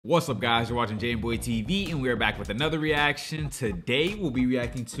What's up, guys? You're watching jmboytv and we are back with another reaction. Today we'll be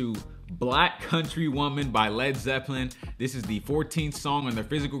reacting to Black Country Woman by Led Zeppelin. This is the 14th song on their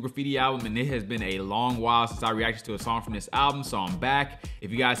Physical Graffiti album, and it has been a long while since I reacted to a song from this album, so I'm back.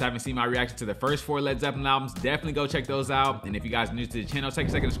 If you guys haven't seen my reaction to the first 4 Led Zeppelin albums, definitely go check those out. And if you guys are new to the channel, take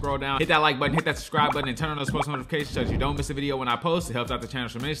a second to scroll down, hit that like button, hit that subscribe button, and turn on those post notifications so that you don't miss a video when I post. It helps out the channel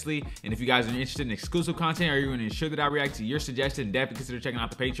tremendously. And if you guys are interested in exclusive content or you want to ensure that I react to your suggestion, definitely consider checking out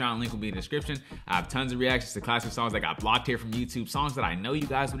the Patreon. Link will be in the description. I have tons of reactions to classic songs that got blocked here from YouTube, songs that I know you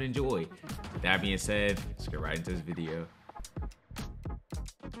guys would enjoy. With that being said, let's get right into this video.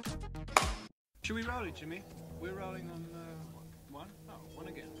 Should we roll it, Jimmy? We're rolling on one? Oh, one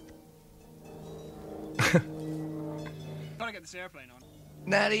again. Gotta get this airplane on.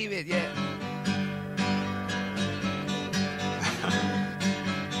 Not even yet.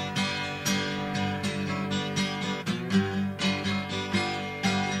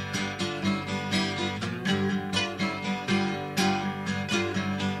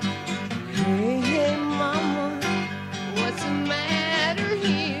 Hey, mama, what's the matter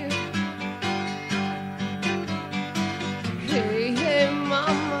here? Hey,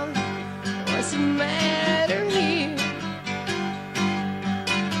 mama, what's the matter here?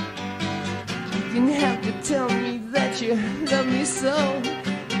 You didn't have to tell me that you love me so.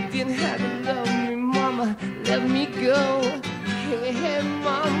 You didn't have to love me, mama, let me go. Hey,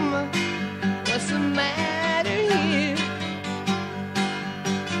 mama, what's the matter here?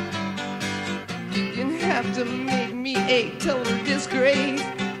 Have to make me a total disgrace.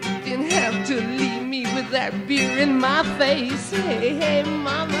 Didn't have to leave me with that beer in my face. Hey,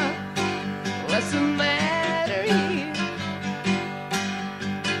 mama, what's the matter here?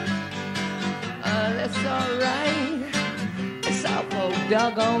 That's alright. It's awful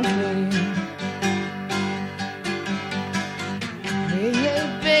doggone clear. Hey,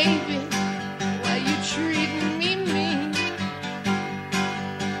 baby, why you treating me mean?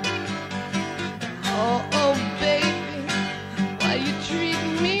 Oh, baby, why you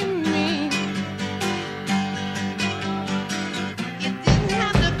treating me mean? You didn't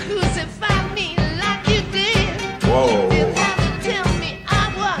have to crucify me like you did. Whoa. You didn't have to tell me I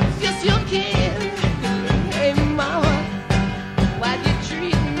was just your kid. Hey, mama, why you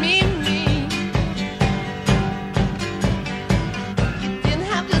treating me mean? You didn't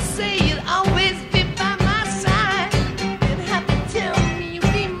have to say you'd always be by my side. You didn't have to tell me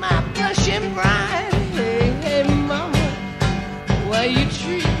you'd be my blushing bride. Why you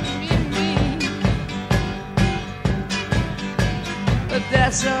treat me mean? But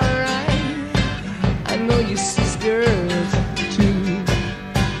that's alright. I know your sisters too.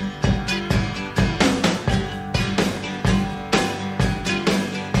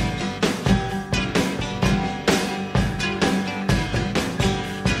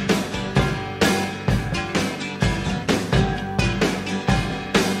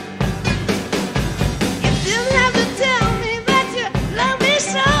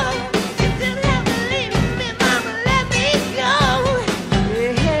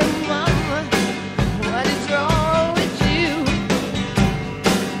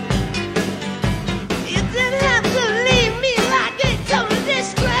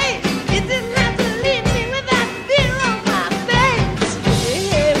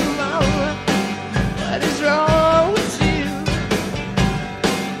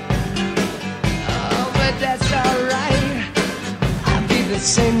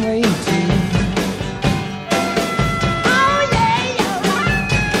 Same way you do. Oh yeah, yeah.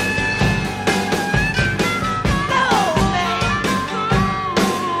 Oh man.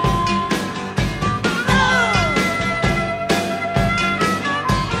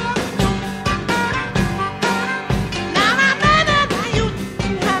 Now you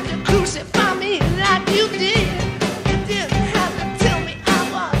didn't have to crucify me like you did. You didn't have to tell me I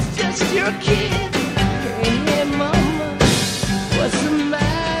was just your kid. Hey, mama, what's the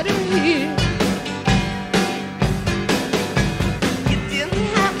matter here? You didn't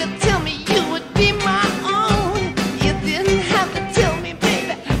have to tell me you would be my own. You didn't have to tell me,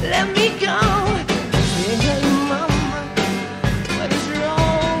 baby, let me go. Hey, mama, what is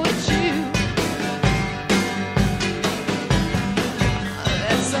wrong with you?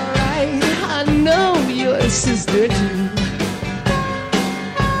 That's alright, I know you're a sister too.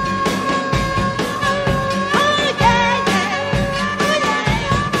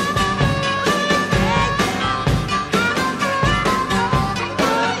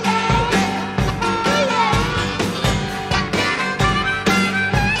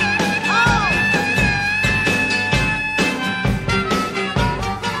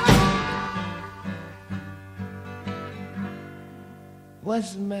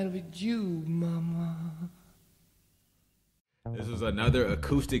 What's the matter? night with you, mama. This was another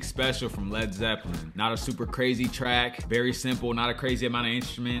acoustic special from Led Zeppelin. Not a super crazy track, very simple, not a crazy amount of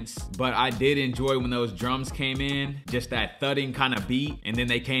instruments, but I did enjoy when those drums came in, just that thudding kind of beat, and then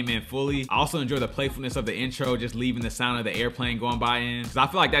they came in fully. I also enjoy the playfulness of the intro, just leaving the sound of the airplane going by in. Cause I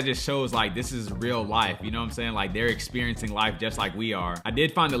feel like that just shows like this is real life, you know what I'm saying? Like they're experiencing life just like we are. I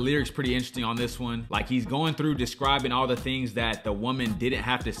did find the lyrics pretty interesting on this one. Like he's going through describing all the things that the woman didn't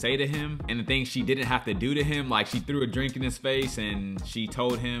have to say to him and the things she didn't have to do to him. Like she threw a drink in his face and she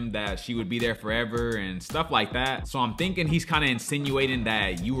told him that she would be there forever and stuff like that. So I'm thinking he's kind of insinuating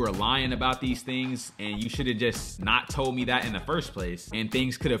that you were lying about these things and you should have just not told me that in the first place and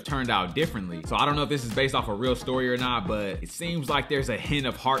things could have turned out differently. So I don't know if this is based off a real story or not, but it seems like there's a hint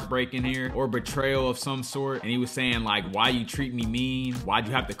of heartbreak in here or betrayal of some sort. And he was saying like, why you treat me mean? Why'd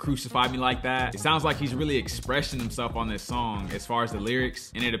you have to crucify me like that? It sounds like he's really expressing himself on this song as far as the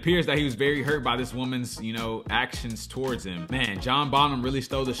lyrics. And it appears that he was very hurt by this woman's, you know, actions towards him. Man, John Bonham really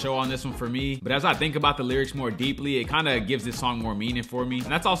stole the show on this one for me. But as I think about the lyrics more deeply, it kind of gives this song more meaning for me.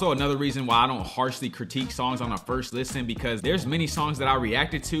 And that's also another reason why I don't harshly critique songs on a first listen, because there's many songs that I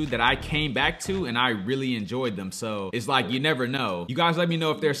reacted to that I came back to and I really enjoyed them. So it's like, you never know. You guys let me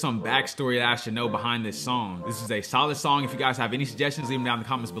know if there's some backstory that I should know behind this song. This is a solid song. If you guys have any suggestions, leave them down in the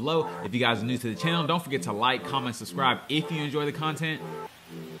comments below. If you guys are new to the channel, don't forget to like, comment, subscribe if you enjoy the content.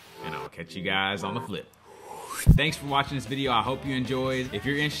 And I'll catch you guys on the flip. Thanks for watching this video. I hope you enjoyed. If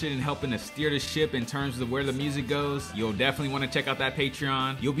you're interested in helping to steer the ship in terms of where the music goes, you'll definitely want to check out that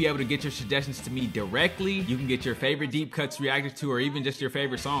Patreon. You'll be able to get your suggestions to me directly. You can get your favorite deep cuts reacted to or even just your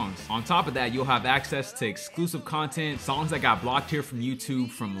favorite songs. On top of that, you'll have access to exclusive content, songs that got blocked here from YouTube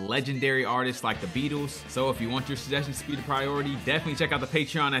from legendary artists like the Beatles. So if you want your suggestions to be the priority, definitely check out the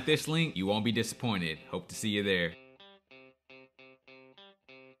Patreon at this link. You won't be disappointed. Hope to see you there.